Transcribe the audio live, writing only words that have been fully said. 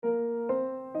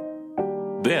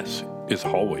This is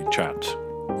Hallway Chats,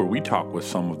 where we talk with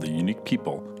some of the unique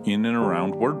people in and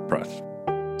around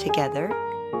WordPress. Together,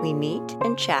 we meet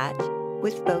and chat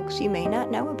with folks you may not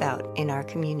know about in our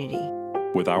community.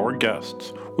 With our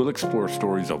guests, we'll explore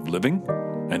stories of living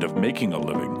and of making a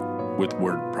living with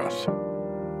WordPress.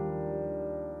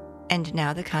 And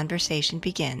now the conversation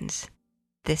begins.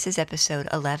 This is episode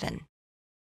 11.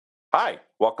 Hi,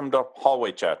 welcome to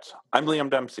Hallway Chats. I'm Liam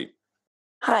Dempsey.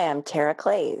 Hi, I'm Tara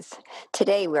Clays.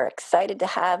 Today we're excited to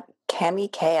have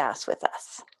Cami Chaos with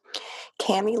us.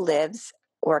 Cami lives,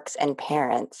 works, and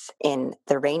parents in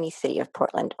the rainy city of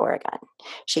Portland, Oregon.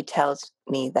 She tells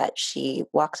me that she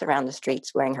walks around the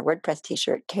streets wearing her WordPress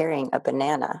t-shirt carrying a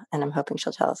banana, and I'm hoping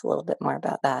she'll tell us a little bit more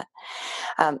about that.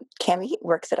 Cami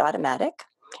works at Automattic,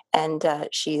 and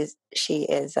she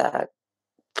is a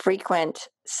frequent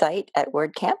site at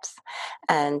WordCamps,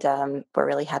 and we're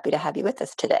really happy to have you with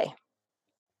us today.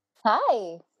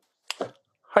 Hi.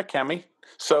 Hi, Cami.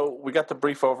 So we got the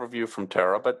brief overview from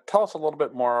Tara, but tell us a little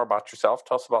bit more about yourself.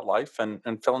 Tell us about life and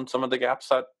fill in some of the gaps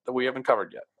that we haven't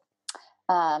covered yet.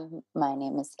 My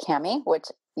name is Cami, which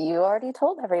you already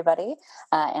told everybody,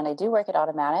 and I do work at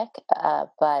Automattic,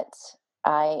 but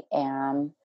I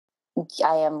am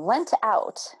lent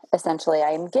out, essentially. I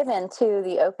am given to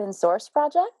the open source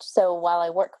project. So while I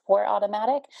work for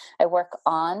Automattic, I work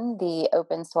on the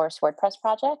open source WordPress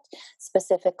project,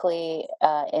 specifically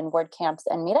in WordCamps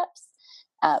and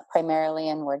meetups, primarily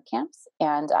in WordCamps.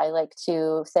 And I like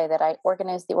to say that I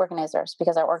organize the organizers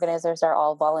because our organizers are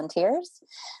all volunteers.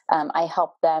 I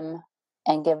help them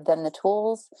and give them the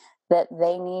tools that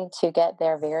they need to get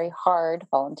their very hard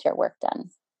volunteer work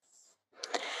done.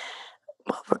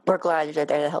 Well, we're glad you're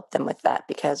there to help them with that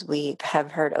because we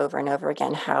have heard over and over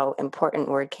again how important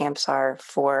WordCamps are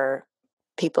for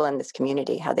people in this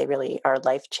community, how they really are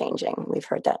life-changing. We've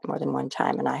heard that more than one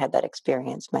time, and I had that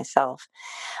experience myself.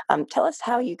 Tell us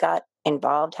how you got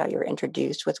involved, how you were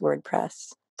introduced with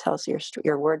WordPress. Tell us your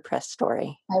WordPress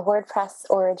story. My WordPress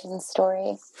origin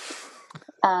story.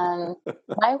 My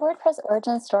WordPress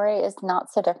origin story is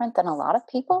not so different than a lot of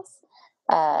people's.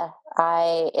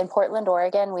 In Portland,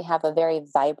 Oregon, we have a very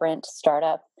vibrant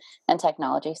startup and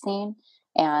technology scene,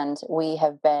 and we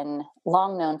have been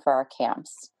long known for our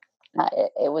camps.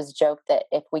 It was joked that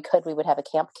if we could, we would have a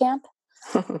camp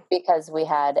because we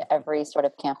had every sort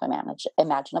of camp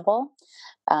imaginable.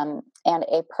 And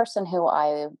a person who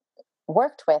I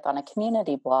worked with on a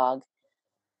community blog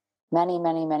many,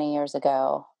 many, many years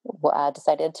ago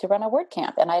decided to run a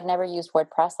WordCamp, and I'd never used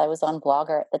WordPress. I was on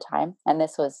Blogger at the time, and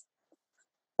this was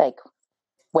like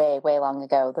way, way long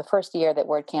ago, the first year that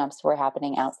WordCamps were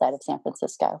happening outside of San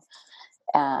Francisco.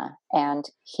 And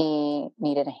he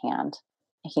needed a hand.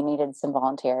 He needed some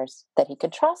volunteers that he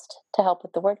could trust to help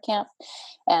with the WordCamp.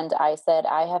 And I said,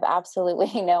 I have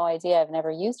absolutely no idea. I've never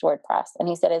used WordPress. And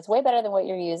he said, it's way better than what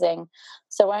you're using.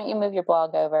 So why don't you move your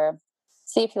blog over,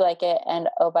 see if you like it. And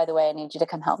oh, by the way, I need you to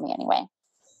come help me anyway.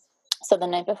 So the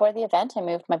night before the event, I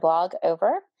moved my blog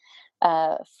over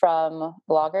from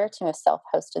Blogger to a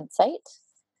self-hosted site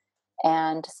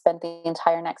and spent the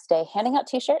entire next day handing out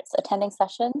t-shirts, attending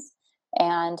sessions,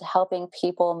 and helping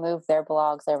people move their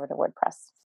blogs over to WordPress.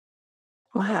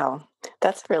 Wow,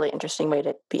 that's a really interesting way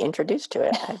to be introduced to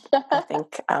it. I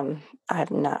think I have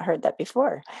not heard that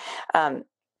before.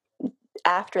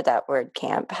 After that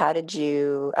WordCamp, how did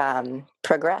you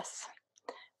progress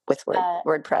with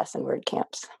WordPress and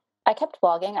WordCamps? I kept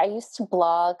blogging. I used to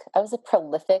blog. I was a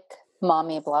prolific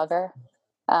mommy blogger.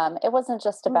 It wasn't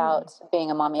just about being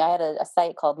a mommy. I had a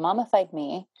site called Momified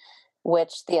Me,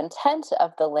 which the intent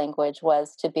of the language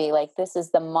was to be like, this is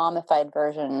the momified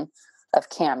version of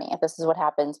Cami. This is what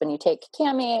happens when you take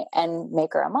Cami and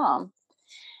make her a mom.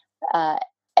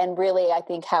 And really, I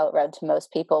think how it read to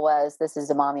most people was, this is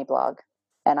a mommy blog,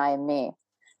 and I am me,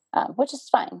 which is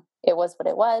fine. It was what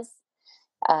it was.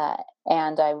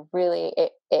 And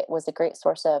it was a great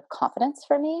source of confidence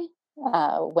for me.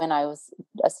 When I was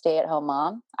a stay-at-home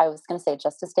mom, I was going to say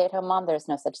just a stay-at-home mom. There's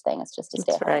no such thing as just a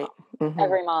stay-at-home mom. Mm-hmm.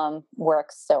 Every mom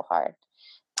works so hard.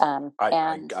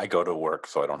 I go to work,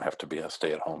 so I don't have to be a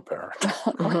stay-at-home parent.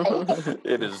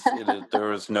 It is.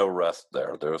 There is no rest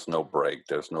there. There is no break.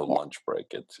 There's no lunch break.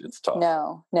 It's tough.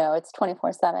 No, it's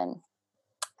 24/7.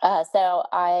 So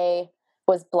I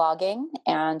was blogging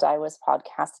and I was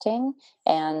podcasting,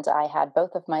 and I had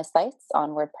both of my sites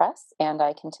on WordPress, and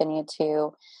I continued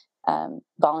to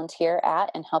volunteer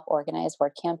at and help organize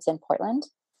WordCamps in Portland.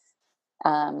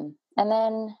 And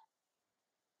then,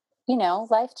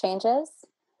 life changes,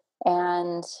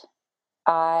 and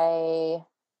I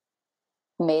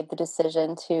made the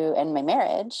decision to end my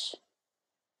marriage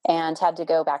and had to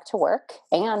go back to work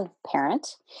and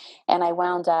parent. And I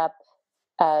wound up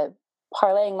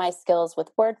parlaying my skills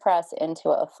with WordPress into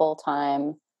a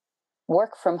full-time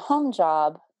work from home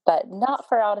job, but not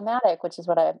for Automattic, which is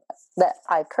what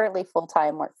I currently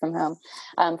full-time work from home,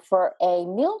 for a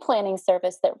meal planning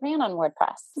service that ran on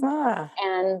WordPress.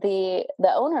 And the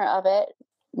owner of it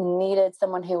needed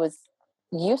someone who was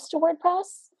used to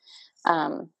WordPress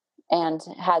and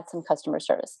had some customer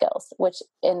service skills, which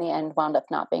in the end wound up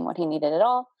not being what he needed at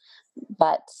all.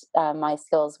 But my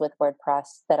skills with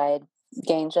WordPress that I had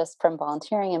gained just from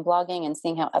volunteering and blogging and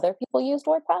seeing how other people used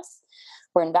WordPress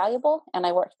were invaluable. And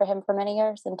I worked for him for many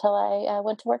years until I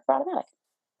went to work for Automattic.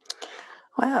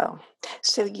 Wow.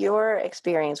 So your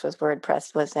experience with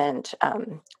WordPress wasn't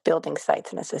building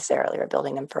sites necessarily, or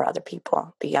building them for other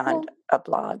people beyond a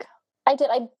blog. I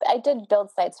did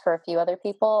build sites for a few other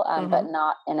people, but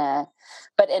not in a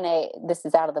this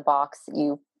is out of the box.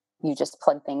 You just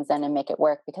plug things in and make it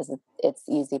work because it's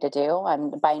easy to do.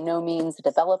 I'm by no means a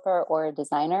developer or a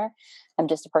designer. I'm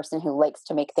just a person who likes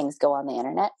to make things go on the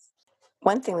internet.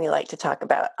 One thing we like to talk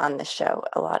about on the show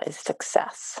a lot is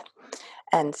success.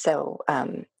 And so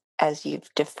as you've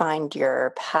defined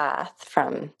your path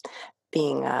from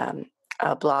being a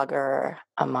blogger,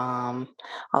 a mom,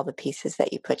 all the pieces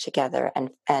that you put together,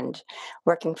 and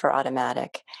working for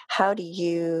Automattic, how do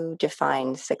you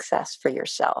define success for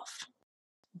yourself?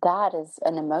 That is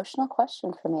an emotional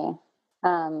question for me.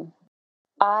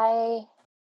 I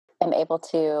am able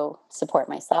to support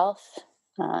myself,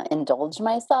 indulge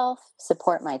myself,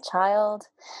 support my child,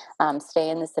 stay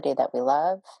in the city that we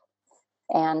love.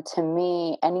 And to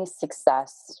me, any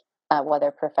success,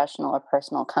 whether professional or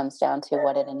personal, comes down to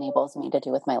what it enables me to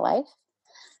do with my life.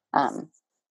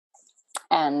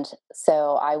 And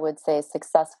so I would say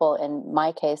successful in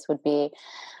my case would be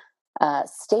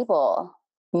stable,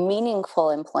 meaningful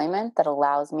employment that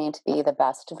allows me to be the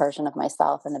best version of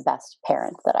myself and the best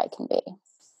parent that I can be.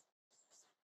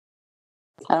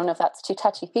 I don't know if that's too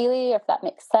touchy-feely or if that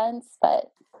makes sense,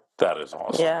 but... That is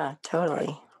awesome. Yeah,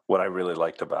 totally. What I really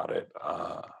liked about it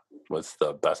was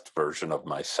the best version of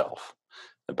myself,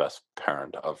 the best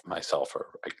parent of myself. Or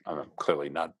I'm clearly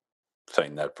not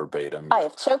saying that verbatim. I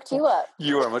have choked you up.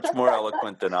 You are much more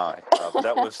eloquent than I. But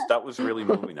that was really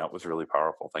moving. That was really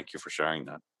powerful. Thank you for sharing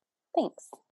that. Thanks.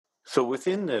 So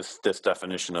within this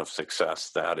definition of success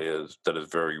that is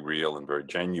very real and very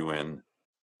genuine,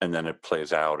 and then it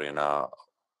plays out in a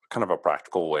kind of a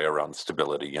practical way around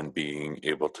stability and being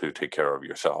able to take care of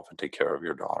yourself and take care of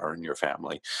your daughter and your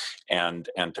family, and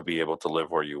to be able to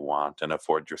live where you want and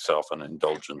afford yourself an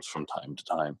indulgence from time to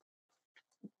time.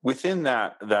 Within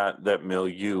that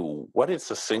milieu, what is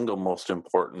the single most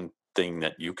important thing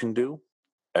that you can do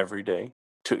every day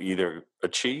to either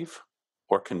achieve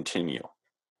or continue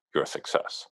your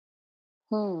success?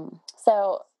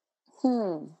 So,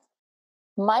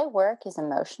 my work is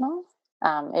emotional.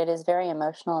 It is very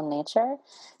emotional in nature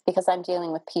because I'm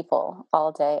dealing with people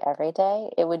all day, every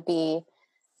day. It would be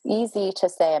easy to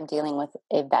say I'm dealing with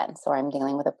events, or I'm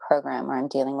dealing with a program, or I'm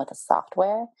dealing with a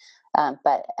software.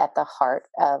 But at the heart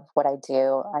of what I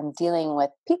do, I'm dealing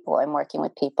with people. I'm working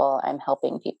with people. I'm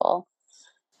helping people.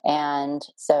 And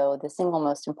so the single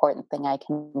most important thing I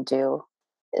can do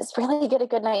is really get a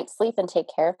good night's sleep and take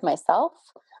care of myself,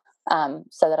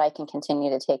 so that I can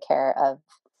continue to take care of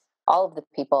all of the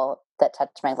people that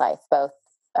touch my life, both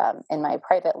in my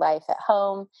private life at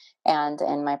home and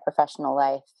in my professional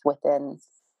life within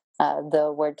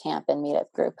the WordCamp and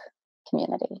Meetup group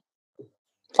community.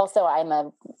 Also, I'm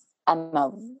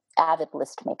a avid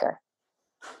list maker.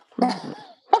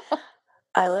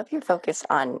 I love your focus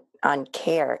on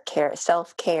care,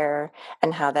 self-care,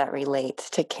 and how that relates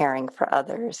to caring for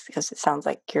others, because it sounds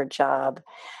like your job,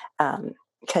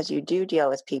 because you do deal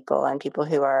with people, and people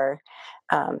who are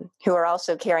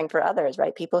also caring for others,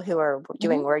 right? People who are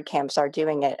doing WordCamps are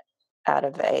doing it out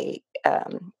of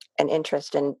an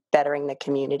interest in bettering the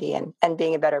community and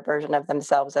being a better version of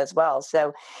themselves as well.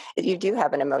 So you do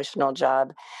have an emotional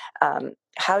job.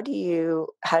 How do you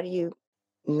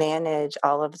manage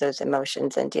all of those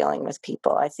emotions and dealing with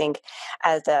people? I think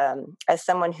as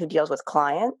someone who deals with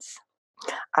clients,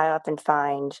 I often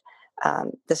find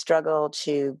the struggle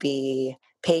to be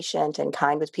patient and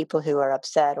kind with people who are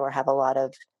upset or have a lot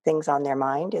of things on their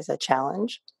mind is a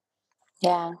challenge.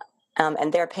 Yeah.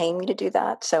 And they're paying me to do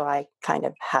that, so I kind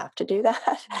of have to do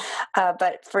that.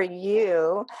 But for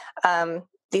you,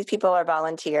 these people are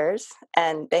volunteers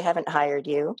and they haven't hired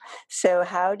you. So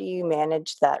how do you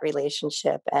manage that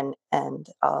relationship and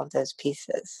all of those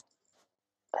pieces?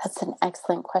 That's an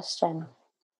excellent question.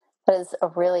 That is a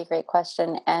really great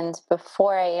question. And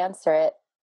before I answer it,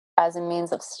 as a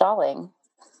means of stalling,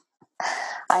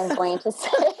 I'm going to say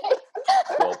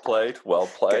Well played. Well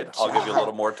played. Good I'll give you a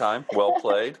little more time. Well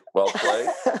played. Well played.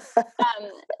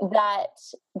 that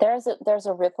there's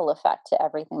a ripple effect to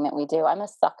everything that we do. I'm a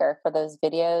sucker for those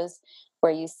videos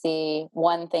where you see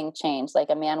one thing change, like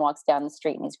a man walks down the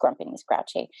street and he's grumpy and he's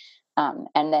grouchy,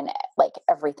 and then like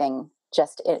everything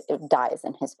just it dies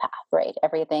in his path, right?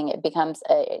 Everything it becomes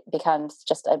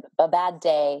just a bad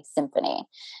day symphony,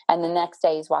 and the next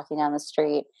day he's walking down the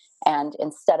street, and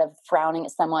instead of frowning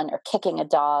at someone or kicking a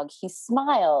dog, he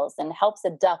smiles and helps a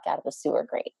duck out of a sewer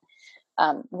grate.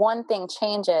 One thing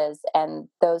changes, and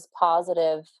those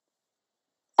positive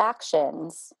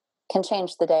actions can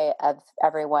change the day of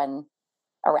everyone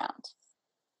around.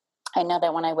 I know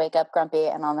that when I wake up grumpy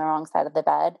and on the wrong side of the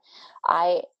bed,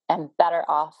 I am better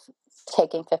off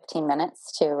taking 15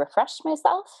 minutes to refresh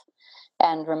myself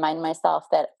and remind myself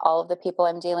that all of the people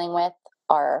I'm dealing with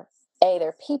are A,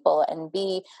 they're people, and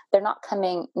B, they're not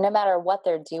coming, no matter what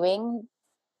they're doing.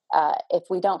 If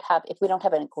we don't have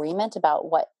an agreement about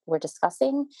what we're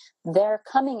discussing, they're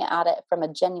coming at it from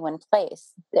a genuine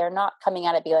place. They're not coming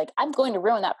at it be like, I'm going to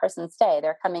ruin that person's day.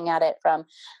 They're coming at it from,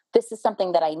 this is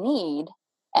something that I need,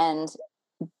 and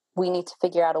we need to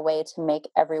figure out a way to make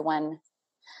everyone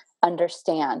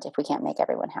understand if we can't make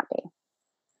everyone happy.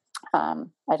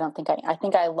 I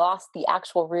think I lost the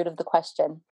actual root of the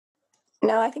question.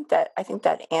 No, I think that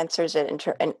answers it.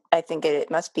 And I think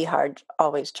it must be hard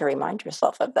always to remind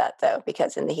yourself of that, though,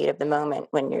 because in the heat of the moment,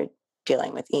 when you're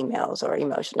dealing with emails or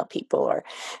emotional people, or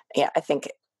I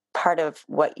think part of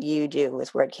what you do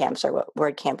with WordCamps, or what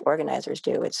WordCamp organizers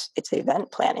do, it's event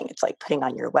planning. It's like putting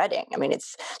on your wedding. I mean,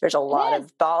 there's a lot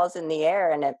of balls in the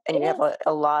air, and you have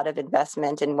a lot of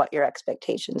investment in what your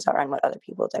expectations are and what other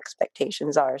people's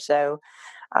expectations are. So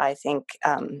I think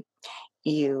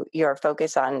your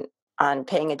focus on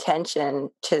paying attention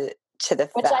to the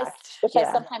fact, which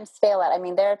I sometimes fail at. I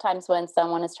mean, there are times when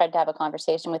someone has tried to have a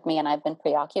conversation with me and I've been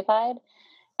preoccupied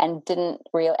and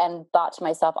and thought to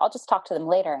myself, I'll just talk to them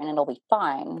later and it'll be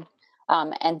fine.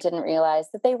 And didn't realize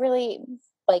that they really,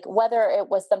 like, whether it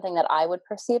was something that I would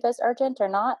perceive as urgent or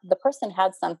not, the person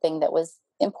had something that was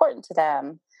important to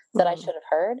them that I should have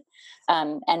heard.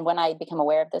 And when I become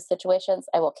aware of those situations,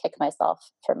 I will kick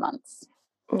myself for months.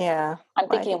 Yeah. I'm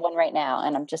thinking of one right now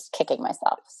and I'm just kicking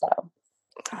myself. So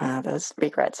those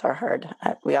regrets are hard.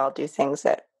 We all do things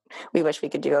that we wish we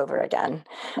could do over again.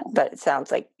 But it sounds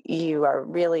like you are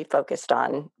really focused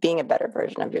on being a better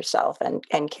version of yourself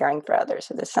and caring for others.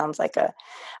 So this sounds like a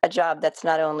job that's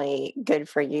not only good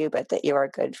for you, but that you are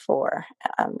good for.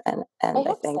 And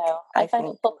I think so. I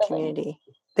think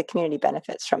the community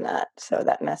benefits from that. So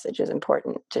that message is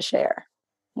important to share.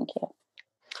 Thank you.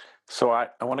 So I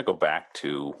want to go back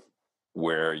to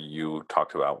where you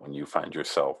talked about when you find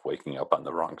yourself waking up on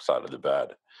the wrong side of the bed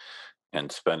and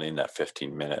spending that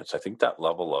 15 minutes. I think that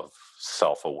level of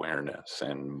self-awareness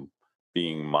and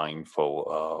being mindful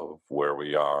of where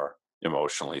we are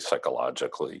emotionally,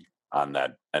 psychologically on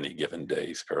that any given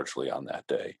day, spiritually on that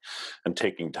day, and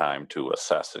taking time to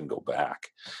assess and go back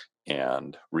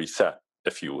and reset,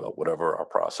 if you will, whatever our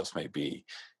process may be,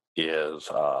 is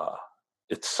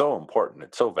it's so important.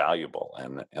 It's so valuable.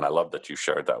 And I love that you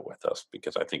shared that with us,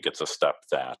 because I think it's a step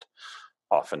that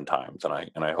oftentimes, and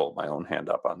I hold my own hand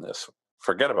up on this,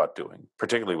 forget about doing,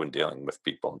 particularly when dealing with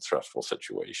people in stressful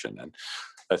situation. And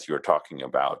as you were talking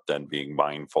about, then being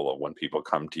mindful of when people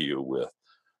come to you with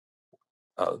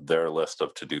their list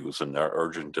of to-dos and they're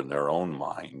urgent in their own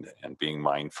mind, and being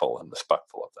mindful and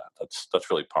respectful of that.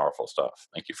 That's really powerful stuff.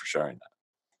 Thank you for sharing that.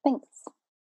 Thanks.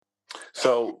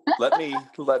 So let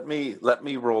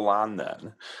me roll on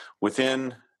then.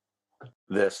 Within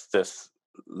this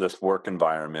work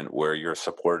environment where you're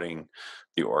supporting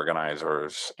the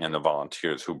organizers and the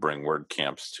volunteers who bring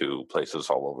WordCamps to places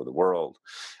all over the world,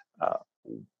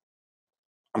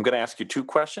 I'm going to ask you two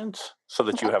questions so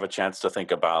that you have a chance to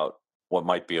think about what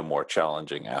might be a more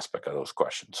challenging aspect of those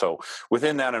questions. So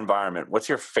within that environment, what's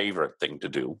your favorite thing to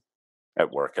do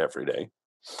at work every day?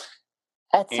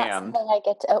 It's not something I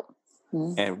get to.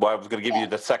 And I was going to give you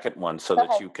the second one so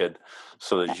that you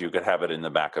could have it in the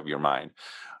back of your mind.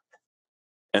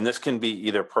 And this can be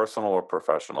either personal or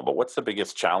professional, but what's the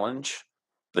biggest challenge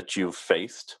that you've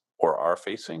faced or are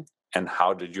facing, and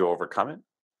how did you overcome it?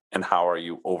 And how are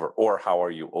you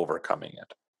overcoming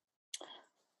it?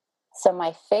 So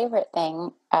my favorite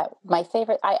thing, I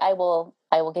will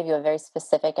give you a very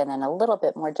specific and then a little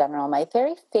bit more general. My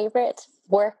very favorite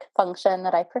work function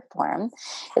that I perform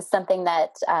is something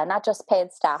that not just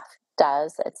paid staff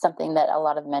does. It's something that a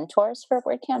lot of mentors for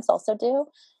WordCamps also do.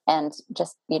 And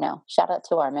just, shout out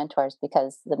to our mentors,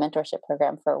 because the mentorship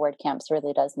program for WordCamps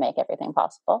really does make everything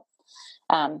possible.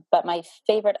 But my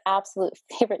absolute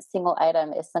favorite single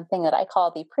item is something that I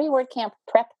call the pre-WordCamp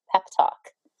prep pep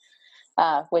talk,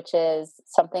 which is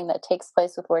something that takes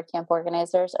place with WordCamp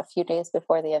organizers a few days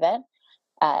before the event.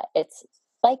 It's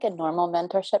like a normal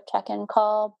mentorship check-in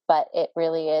call, but it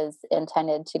really is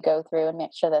intended to go through and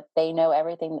make sure that they know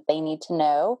everything that they need to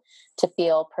know to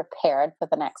feel prepared for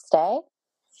the next day,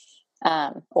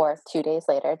 or 2 days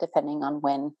later, depending on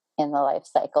when in the life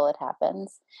cycle it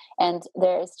happens. And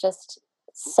there's just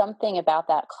something about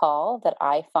that call that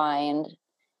I find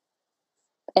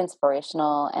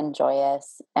inspirational and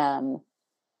joyous,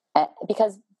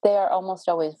 because they are almost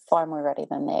always far more ready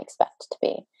than they expect to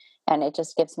be. And it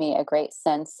just gives me a great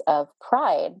sense of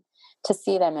pride to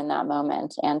see them in that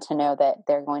moment and to know that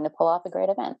they're going to pull off a great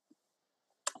event.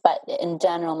 But in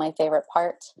general, my favorite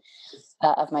part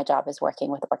of my job is working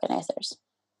with organizers.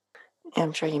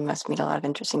 I'm sure you must meet a lot of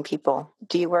interesting people.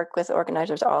 Do you work with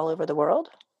organizers all over the world?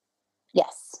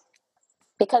 Yes.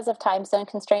 Because of time zone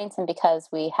constraints and because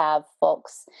we have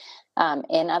folks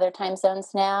in other time zones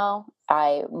now,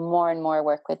 I more and more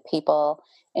work with people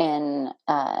in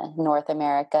North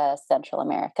America, Central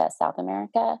America, South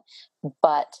America.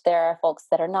 But there are folks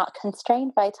that are not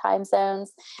constrained by time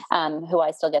zones, who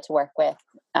I still get to work with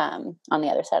on the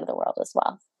other side of the world as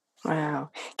well. Wow.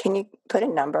 Can you put a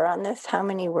number on this? How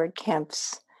many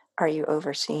WordCamps are you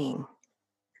overseeing?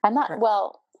 I'm not,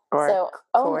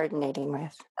 coordinating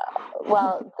with?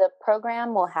 Well, the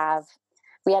program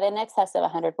we had in excess of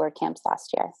 100 WordCamps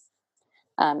last year.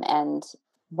 And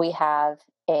we have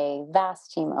a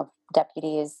vast team of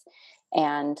deputies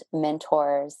and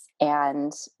mentors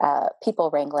and people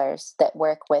wranglers that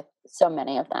work with so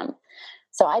many of them.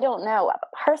 So I don't know.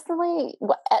 Personally,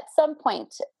 at some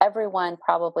point, everyone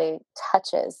probably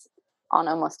touches on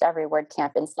almost every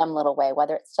WordCamp in some little way,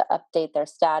 whether it's to update their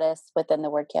status within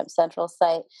the WordCamp Central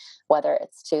site, whether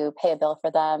it's to pay a bill for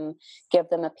them, give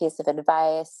them a piece of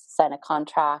advice, sign a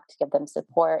contract, give them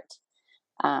support.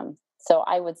 So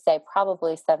I would say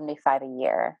probably 75 a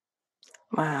year.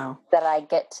 Wow. That I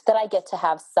get to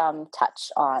have some touch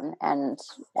on, and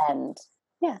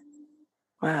yeah.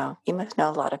 Wow, you must know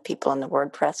a lot of people in the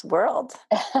WordPress world.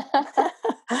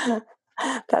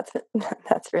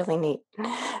 That's really neat.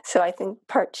 So I think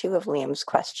part 2 of Liam's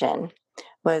question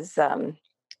was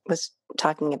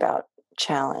talking about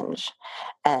challenge,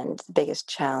 and the biggest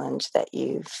challenge that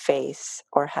you face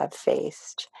or have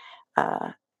faced,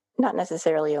 not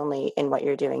necessarily only in what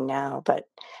you're doing now, but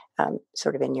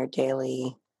sort of in your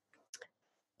daily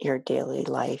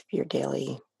life, your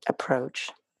daily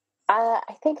approach. I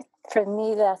think for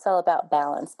me, that's all about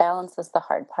balance. Balance is the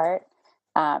hard part.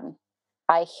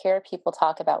 I hear people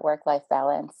talk about work-life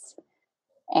balance,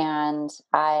 and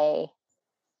I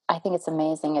think it's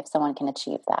amazing if someone can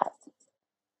achieve that.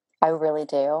 I really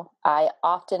do. I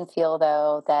often feel,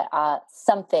 though, that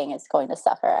something is going to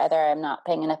suffer. Either I'm not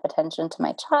paying enough attention to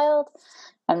my child,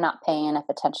 I'm not paying enough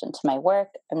attention to my work,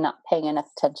 I'm not paying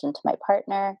enough attention to my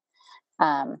partner.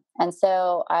 And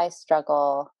so I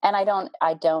struggle, and I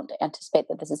don't anticipate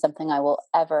that this is something I will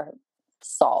ever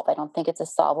solve. I don't think it's a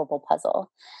solvable puzzle.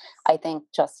 I think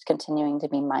just continuing to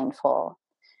be mindful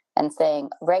and saying,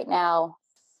 right now,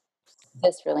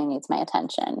 this really needs my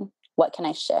attention. What can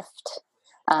I shift?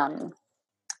 And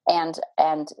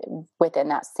within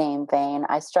that same vein,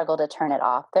 I struggle to turn it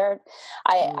off.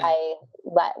 I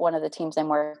let one of the teams I'm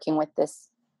working with this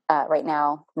right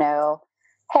now know,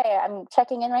 hey, I'm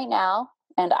checking in right now,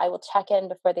 and I will check in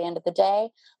before the end of the day,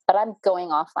 but I'm going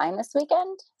offline this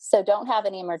weekend, so don't have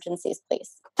any emergencies,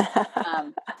 please.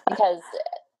 Because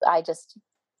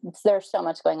there's so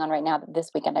much going on right now that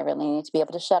this weekend I really need to be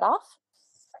able to shut off.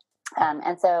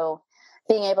 And so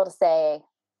being able to say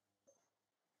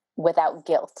without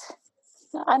guilt,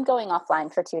 I'm going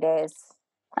offline for 2 days,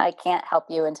 I can't help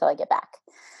you until I get back,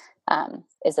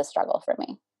 is a struggle for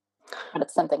me. But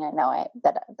it's something I know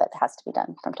that has to be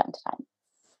done from time to time.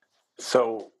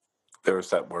 So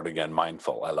there's that word again,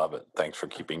 mindful. I love it. Thanks for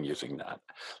keeping using that.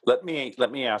 Let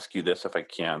me ask you this, if I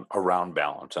can, around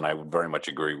balance. And I would very much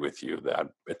agree with you that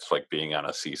it's like being on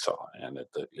a seesaw, and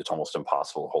it's almost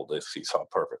impossible to hold this seesaw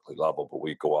perfectly level. But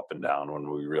we go up and down. When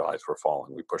we realize we're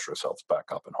falling, we push ourselves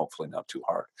back up, and hopefully not too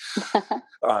hard.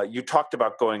 You talked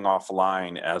about going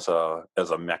offline as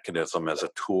a mechanism, as a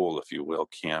tool, if you will,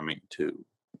 Cami, to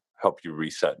help you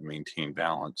reset and maintain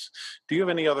balance. Do you have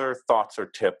any other thoughts or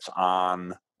tips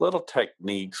on little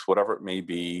techniques, whatever it may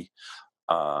be,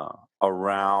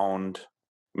 around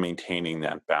maintaining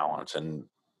that balance? And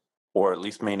or at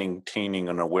least maintaining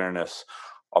an awareness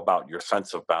about your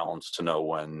sense of balance to know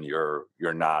when you're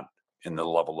not in the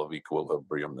level of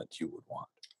equilibrium that you would want.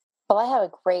 Well, I have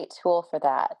a great tool for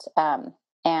that.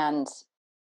 And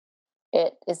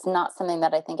it is not something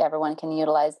that I think everyone can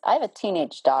utilize. I have a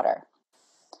teenage daughter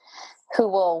who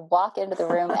will walk into the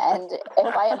room, and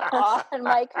if I am on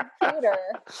my computer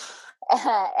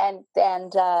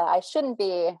and I shouldn't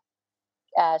be,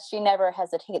 she never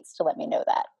hesitates to let me know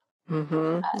that.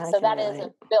 So that is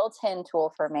a built-in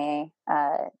tool for me.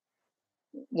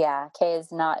 Kay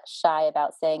is not shy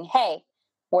about saying, "Hey,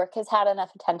 work has had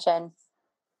enough attention.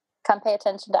 Come pay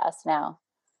attention to us now."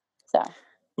 So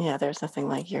yeah, there's nothing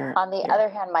like your. On the other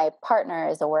hand, my partner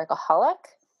is a workaholic.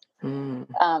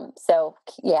 So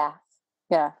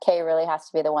Kay really has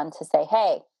to be the one to say,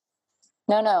 "Hey,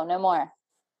 no more."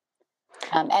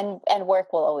 And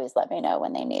work will always let me know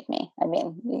when they need me. I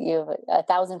mean, you have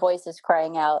 1,000 voices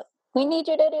crying out, "We need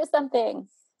you to do something."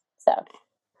 So,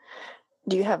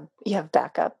 do you have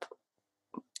backup?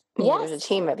 Yes. There's a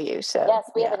team of you. So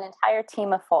yes, we have an entire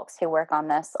team of folks who work on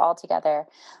this all together,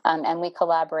 and we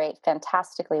collaborate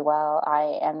fantastically well.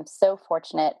 I am so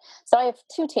fortunate. So I have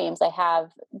two teams. I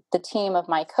have the team of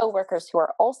my coworkers who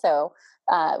are also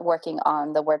working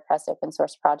on the WordPress open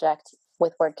source project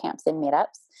with WordCamps and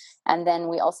meetups. And then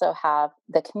we also have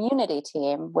the community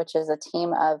team, which is a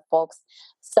team of folks.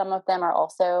 Some of them are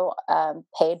also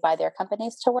paid by their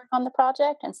companies to work on the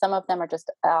project, and some of them are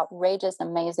just outrageous,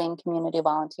 amazing community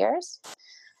volunteers.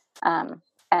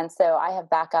 And so I have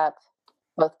backup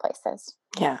both places.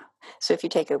 Yeah. So if you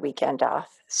take a weekend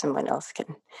off, someone else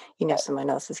can, someone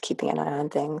else is keeping an eye on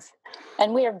things.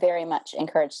 And we are very much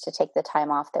encouraged to take the time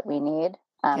off that we need.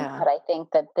 But I think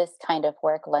that this kind of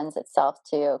work lends itself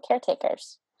to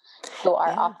caretakers who are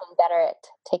often better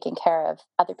at taking care of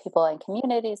other people and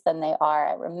communities than they are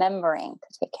at remembering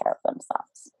to take care of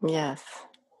themselves. Yes.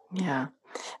 Yeah.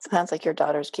 So it sounds like your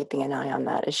daughter's keeping an eye on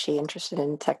that. Is she interested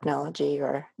in technology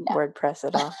or WordPress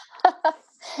at all?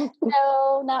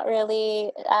 No, not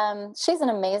really. She's an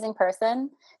amazing person.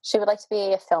 She would like to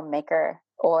be a filmmaker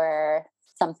or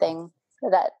something.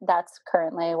 That's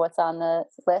currently what's on the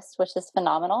list, which is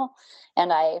phenomenal.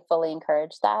 And I fully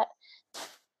encourage that.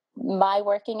 My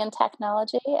working in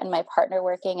technology and my partner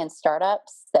working in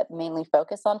startups that mainly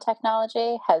focus on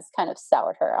technology has kind of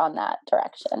soured her on that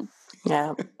direction.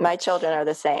 Yeah. My children are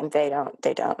the same. They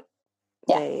don't.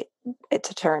 Yeah. It's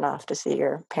a turn off to see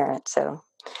your parents. So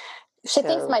she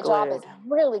thinks my job is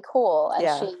really cool.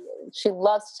 And she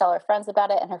loves to tell her friends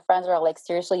about it. And her friends are all like,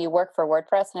 "Seriously, you work for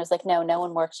WordPress?" And I was like, no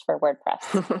one works for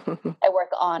WordPress. I work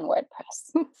on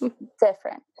WordPress.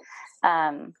 Different.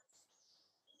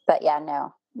 But yeah,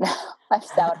 no, I've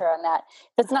soured her on that.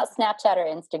 If it's not Snapchat or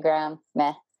Instagram,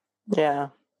 meh. Yeah.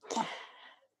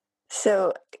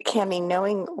 So, Cami,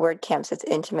 knowing WordCamps as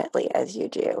intimately as you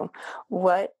do,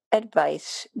 what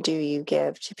advice do you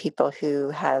give to people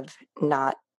who have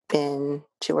not been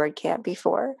to WordCamp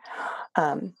before?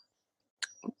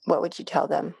 What would you tell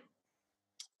them?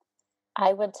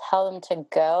 I would tell them to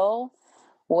go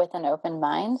with an open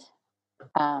mind.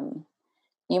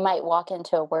 You might walk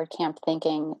into a WordCamp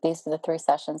thinking, these are the 3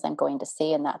 sessions I'm going to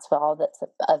see, and that's all that's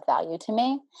of value to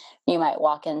me. You might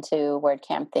walk into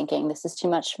WordCamp thinking, this is too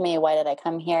much for me. Why did I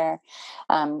come here?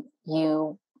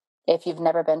 If you've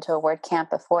never been to a WordCamp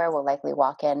before, will likely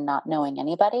walk in not knowing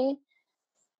anybody.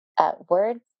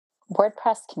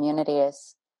 WordPress community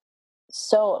is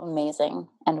so amazing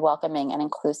and welcoming and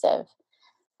inclusive.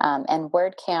 And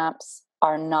WordCamps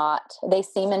are not, they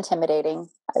seem intimidating.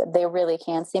 They really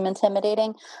can seem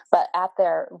intimidating, but at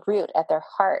their root, at their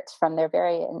heart, from their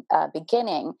very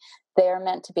beginning, they are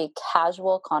meant to be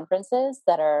casual conferences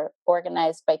that are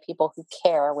organized by people who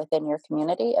care within your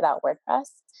community about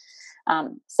WordPress.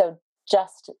 So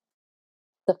just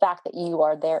the fact that you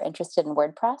are there interested in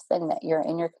WordPress and that you're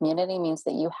in your community means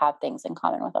that you have things in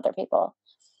common with other people.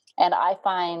 And I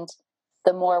find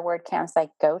the more WordCamps I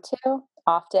go to,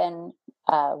 often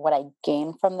what I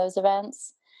gain from those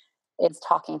events is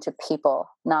talking to people,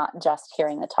 not just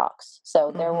hearing the talks.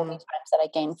 So there will be times that I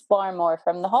gain far more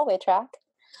from the hallway track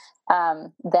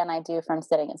than I do from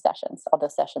sitting in sessions, although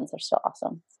sessions are still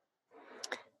awesome.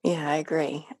 Yeah, I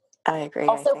agree.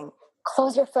 Also, I think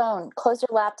close your phone, close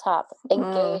your laptop,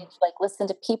 engage, like listen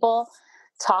to people,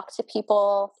 talk to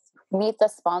people, meet the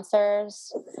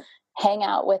sponsors, hang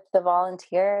out with the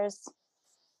volunteers.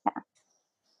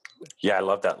 Yeah, I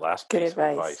love that last piece of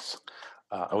advice.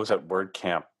 I was at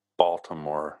WordCamp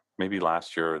Baltimore, maybe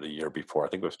last year or the year before. I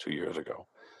think it was 2 years ago.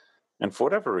 And for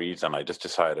whatever reason, I just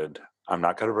decided I'm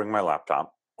not going to bring my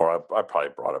laptop, or I probably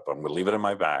brought it, but I'm going to leave it in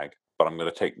my bag, but I'm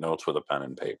going to take notes with a pen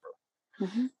and paper.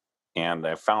 And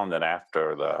I found that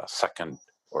after the second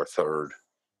or third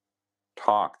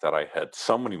talk that I had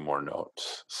so many more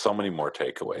notes, so many more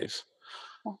takeaways,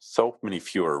 so many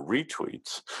fewer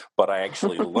retweets, but I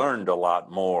actually learned a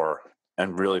lot more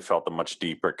and really felt a much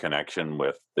deeper connection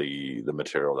with the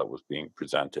material that was being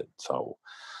presented. So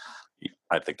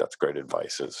I think that's great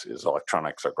advice, is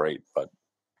electronics are great, but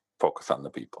focus on the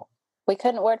people. We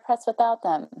couldn't WordPress without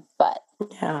them, but we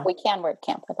can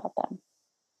WordCamp without them.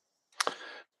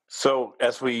 So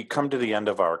as we come to the end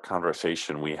of our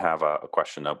conversation, we have a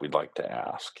question that we'd like to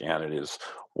ask, and it is,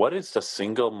 what is the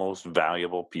single most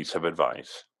valuable piece of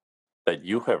advice that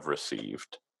you have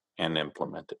received and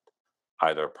implemented,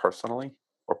 either personally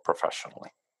or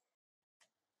professionally?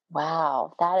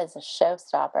 Wow, that is a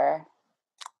showstopper.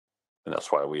 And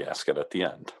that's why we ask it at the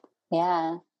end.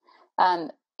 Yeah.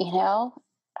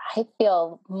 I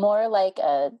feel more like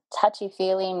a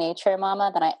touchy-feely nature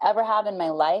mama than I ever have in my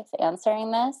life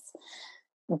answering this.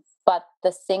 But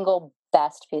the single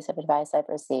best piece of advice I've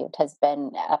received has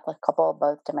been applicable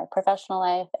both to my professional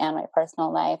life and my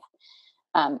personal life.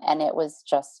 And it was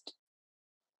just,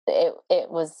 it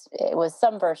was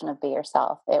some version of be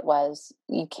yourself. It was,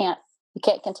 you can't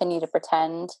continue to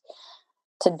pretend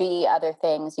to be other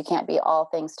things. You can't be all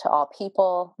things to all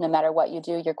people. No matter what you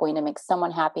do, you're going to make someone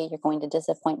happy. You're going to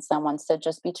disappoint someone. So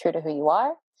just be true to who you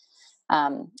are,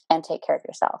 and take care of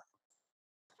yourself.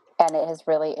 And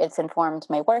it's informed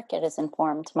my work. It has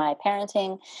informed my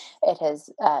parenting. It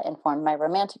has informed my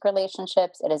romantic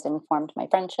relationships. It has informed my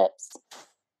friendships.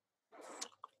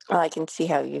 Well, I can see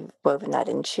how you've woven that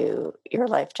into your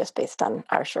life just based on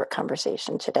our short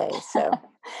conversation today. So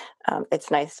it's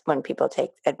nice when people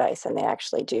take advice and they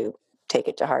actually do take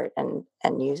it to heart and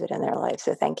use it in their life.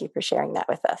 So thank you for sharing that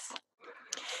with us.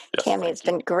 Yes, Cami, it's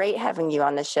been great having you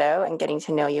on the show and getting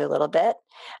to know you a little bit.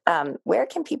 Where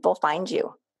can people find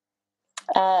you?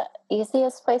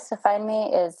 Easiest place to find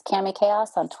me is Cami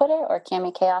Chaos on Twitter, or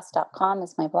CamiChaos.com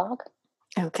is my blog.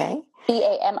 Okay.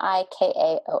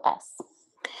 CamiKaos.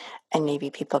 And maybe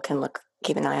people can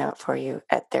keep an eye out for you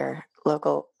at their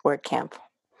local WordCamp.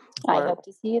 I hope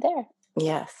to see you there.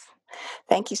 Yes.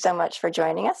 Thank you so much for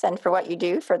joining us and for what you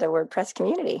do for the WordPress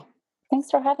community. Thanks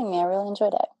for having me. I really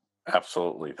enjoyed it.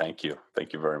 Absolutely. Thank you.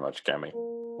 Thank you very much, Cami.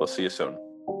 We'll see you soon.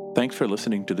 Thanks for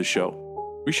listening to the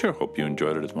show. We sure hope you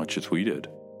enjoyed it as much as we did.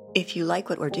 If you like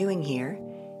what we're doing here,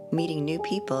 meeting new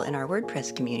people in our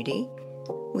WordPress community,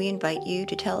 we invite you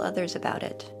to tell others about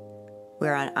it.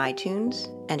 We're on iTunes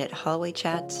and at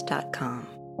hallwaychats.com.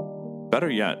 Better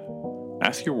yet,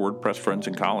 ask your WordPress friends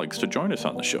and colleagues to join us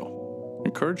on the show.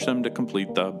 Encourage them to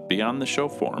complete the Beyond the Show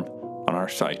form on our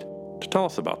site to tell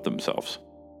us about themselves.